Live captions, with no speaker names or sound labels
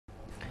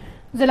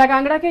जिला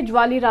कांगड़ा के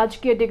ज्वाली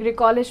राजकीय डिग्री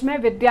कॉलेज में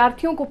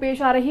विद्यार्थियों को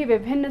पेश आ रही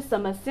विभिन्न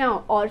समस्याओं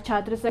और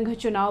छात्र संघ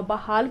चुनाव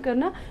बहाल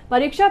करना,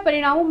 परीक्षा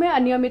परिणामों में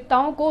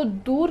अनियमितताओं को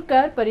दूर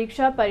कर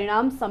परीक्षा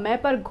परिणाम समय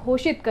पर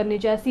घोषित करने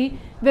जैसी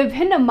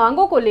विभिन्न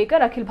मांगों को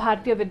लेकर अखिल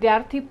भारतीय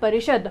विद्यार्थी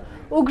परिषद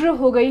उग्र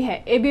हो गई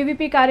है।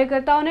 एबीवीपी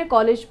कार्यकर्ताओं ने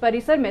कॉलेज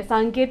परिसर में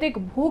सांकेतिक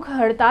भूख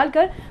हड़ताल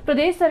कर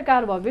प्रदेश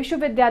सरकार व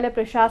विश्वविद्यालय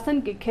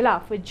प्रशासन के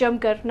खिलाफ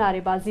जमकर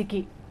नारेबाजी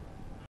की।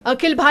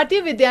 अखिल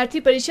भारतीय विद्यार्थी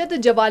परिषद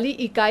जवाली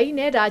इकाई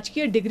ने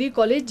राजकीय डिग्री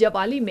कॉलेज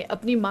जवाली में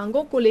अपनी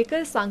मांगों को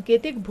लेकर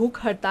सांकेतिक भूख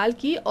हड़ताल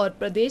की और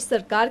प्रदेश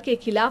सरकार के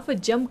खिलाफ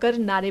जमकर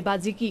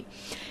नारेबाजी की।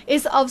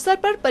 इस अवसर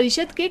पर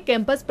परिषद के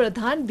कैंपस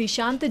प्रधान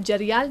दिशांत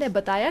जरियाल ने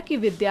बताया कि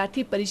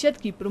विद्यार्थी परिषद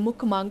की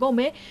प्रमुख मांगों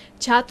में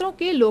छात्रों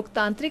के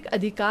लोकतांत्रिक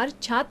अधिकार,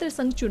 छात्र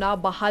संघ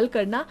चुनाव बहाल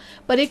करना,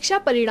 परीक्षा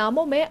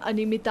परिणामों में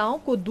अनियमितताओं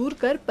को दूर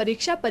कर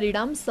परीक्षा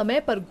परिणाम समय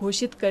पर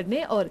घोषित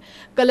करने और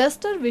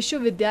क्लस्टर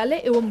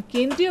विश्वविद्यालय एवं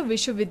केंद्रीय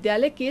विश्वविद्यालय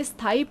के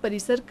स्थायी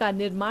परिसर का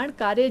निर्माण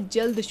कार्य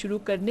जल्द शुरू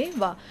करने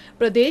व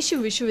प्रदेश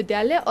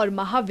विश्वविद्यालय और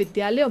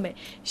महाविद्यालयों में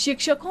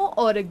शिक्षकों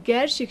और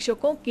गैर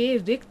शिक्षकों के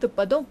रिक्त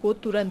पदों को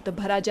तुरंत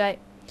भरा जाए।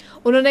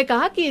 उन्होंने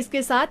कहा कि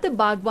इसके साथ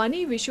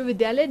बागवानी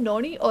विश्वविद्यालय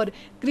नौणी और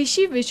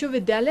कृषि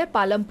विश्वविद्यालय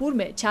पालमपुर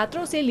में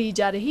छात्रों से ली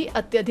जा रही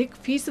अत्यधिक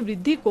फीस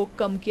वृद्धि को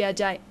कम किया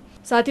जाए।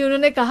 साथ ही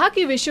उन्होंने कहा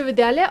कि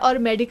विश्वविद्यालय और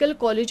मेडिकल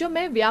कॉलेजों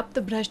में व्याप्त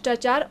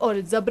भ्रष्टाचार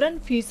और जबरन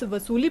फीस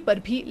वसूली पर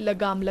भी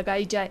लगाम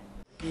लगाई जाए।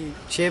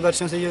 6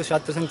 वर्षों से जो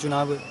छात्र संघ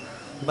चुनाव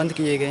बंद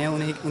किए गए हैं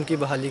उनकी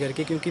बहाली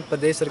करके, क्योंकि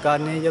प्रदेश सरकार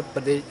ने जब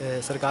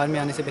प्रदेश सरकार में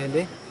आने से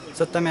पहले,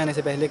 सत्ता में आने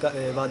से पहले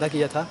वादा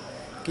किया था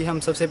कि हम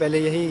सबसे पहले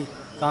यही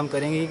काम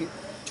करेंगे,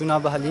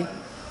 चुनाव बहाली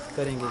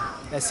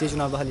करेंगे, एससी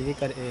चुनाव बहाली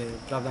के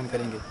प्रावधान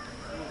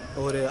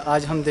करेंगे। और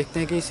आज हम देखते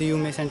हैं कि सीयू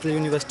में सेंट्रल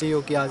यूनिवर्सिटी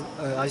हो कि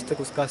आज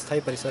तक उसका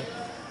स्थायी परिसर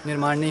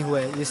निर्माण नहीं हुआ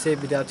है, जिससे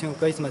विद्यार्थियों को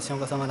कई समस्याओं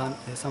का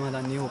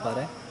समाधान नहीं हो पा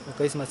रहा है और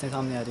कई समस्याएं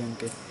सामने आ रही हैं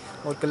उनके।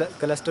 और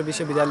क्लस्टर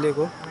विश्वविद्यालय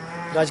को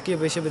राजकीय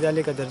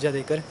विश्वविद्यालय का दर्जा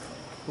देकर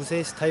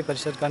उसे स्थायी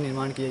परिसर का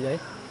निर्माण किया जाए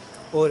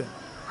और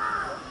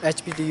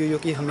HPTU जो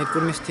कि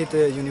हमीरपुर में स्थित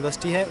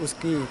यूनिवर्सिटी है,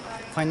 उसकी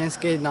फाइनेंस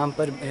के नाम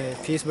पर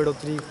फीस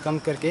बढ़ोतरी कम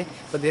करके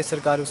प्रदेश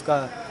सरकार उसका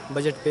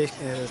बजट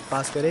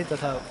पास करे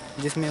तथा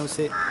जिसमें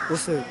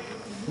उस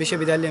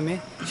विश्वविद्यालय में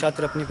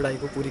छात्र अपनी पढ़ाई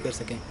को पूरी कर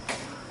सकें।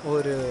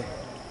 और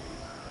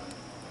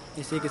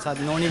इसी के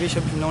साथ नौणी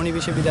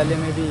विश्वविद्यालय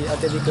में भी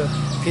अत्यधिक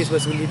फीस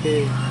वसूली पे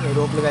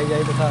रोक लगाई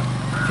जाए तथा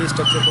फीस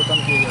स्ट्रक्चर को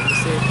कम किया जाए,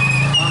 जिससे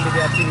आम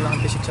विद्यार्थी भी वहाँ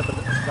पे शिक्षा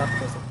प्राप्त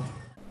कर सकते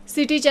हैं।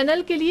 सिटी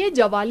चैनल के लिए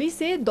जवाली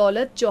से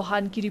दौलत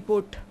चौहान की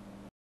रिपोर्ट।